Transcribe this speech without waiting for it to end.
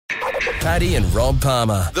Paddy and Rob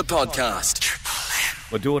Palmer, the podcast.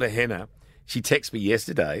 My daughter Henna, she texted me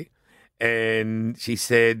yesterday and she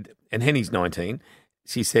said, and Henny's 19,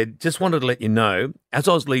 she said, just wanted to let you know, as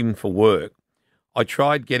I was leaving for work, I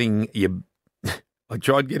tried getting bickies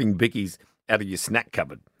out of your snack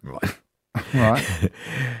cupboard. Right. Right.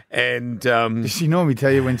 And Does she normally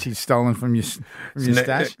tell you when she's stolen from your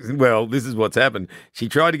stash? Well, this is what's happened. She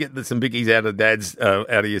tried to get some bickies out of Dad's out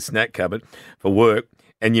of your snack cupboard for work,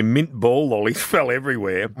 and your mint ball lollies fell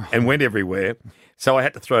everywhere and went everywhere, so I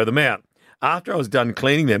had to throw them out. After I was done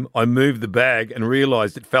cleaning them, I moved the bag and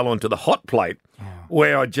realised it fell onto the hot plate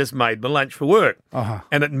where I just made my lunch for work,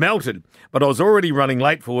 and it melted. But I was already running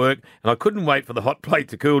late for work, and I couldn't wait for the hot plate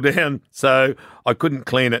to cool down, so I couldn't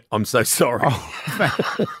clean it. I'm so sorry.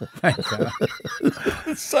 Thanks,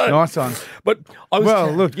 Anna. So, Nice one. but I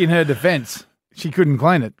was Look, in her defence, she couldn't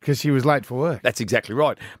clean it because she was late for work. That's exactly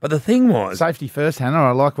right. But the thing was, Safety first, Hannah.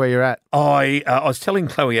 I like where you're at. I was telling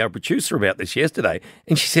Chloe, our producer, about this yesterday,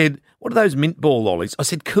 and she said, "What are those mint ball lollies?" I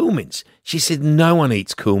said, "Cool Mints." She said, "No one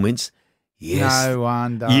eats Cool Mints." Yes. No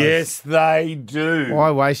one does. Yes, they do. Why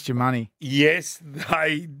waste your money? Yes,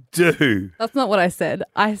 they do. That's not what I said.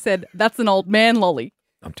 I said, that's an old man lolly.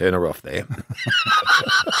 I'm turning her off there.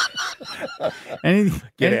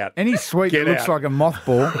 Get out. Any sweet Get that looks out. like a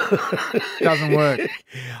mothball doesn't work.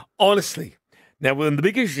 Honestly. Now, when the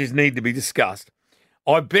big issues need to be discussed,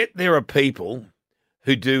 I bet there are people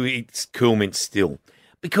who do eat Cool Mints still.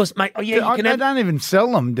 Because, mate, They don't even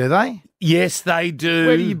sell them, do they? Yes, they do.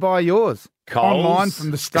 Where do you buy yours? Coles. Online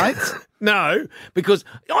from the States? No, because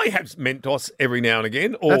I have Mentos every now and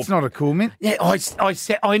again. Or, That's not a Cool Mint. Yeah,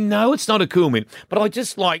 I know it's not a Cool Mint, but I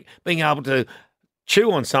just like being able to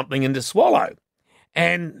chew on something and to swallow.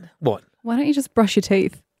 And what? Why don't you just brush your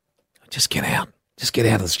teeth? Just get out. Just get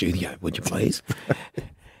out of the studio, would you please?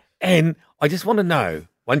 And I just want to know,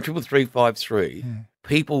 133353,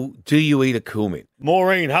 people, do you eat a Cool Mint?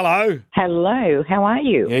 Maureen, hello. Hello, how are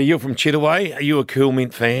you? Yeah, you're from Chittaway. Are you a Cool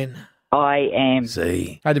Mint fan? I am.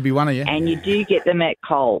 See. Had to be one of you. And you do get them at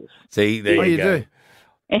Coles. See, there Oh, you you go. do?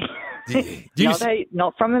 Do you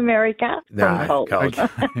Not from America, from Coles. Coles.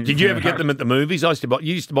 Did you ever get them at the movies? You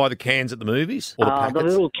used to buy the cans at the movies? Or the The packets?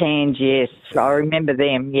 little cans, yes. I remember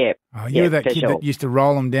them, yeah. Oh, you were that for kid sure. that used to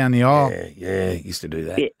roll them down the aisle. Yeah, used to do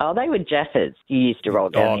that. Yeah. Oh, they were Jaffers you used to roll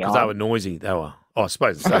down the Because they aisle. were noisy. They were. I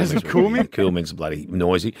suppose the same. Those are as Cool Mint? Cool Mints are bloody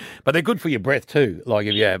noisy, but they're good for your breath too. Like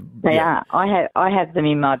if you have, They are. I have them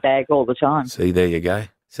in my bag all the time. See, there you go.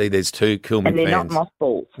 See, there's two Cool Mint And they're fans. not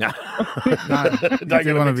mothballs. No, No, don't you get do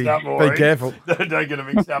them wanna mixed be- up, be Maureen. careful. Don't get them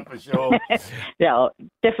mixed up for sure. No,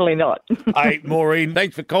 definitely not. Hey, Maureen,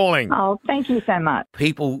 thanks for calling. Oh, thank you so much.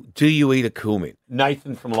 People, do you eat a Cool Mint?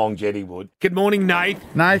 Nathan from Long Jetty Wood. Good morning, Nate.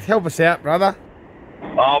 Nate, help us out, brother.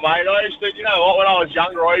 Oh, mate, I used to, you know what, when I was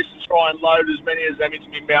younger, I used to try and load as many of them into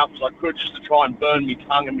my mouth as I could just to try and burn my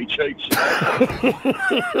tongue and my cheeks,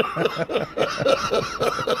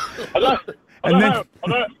 you know.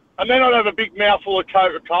 And then I'd have a big mouthful of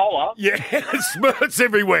Coca-Cola. Yeah, smirts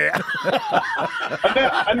everywhere.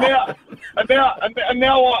 And now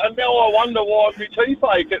I wonder why my teeth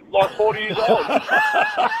ache at like 40 years old.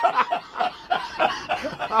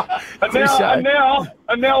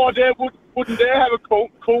 And now I wouldn't dare have a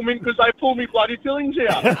Cool Mint because they pull me bloody fillings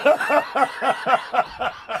out.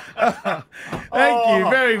 Thank you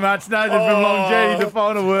very much, Nathan from Longevity. The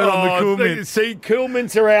final word on the Cool Mint. See, Cool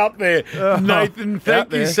Mints are out there. Nathan,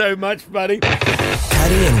 thank you so much, buddy.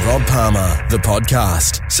 Paddy and Rob Palmer, the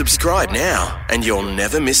podcast. Subscribe now and you'll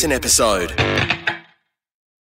never miss an episode.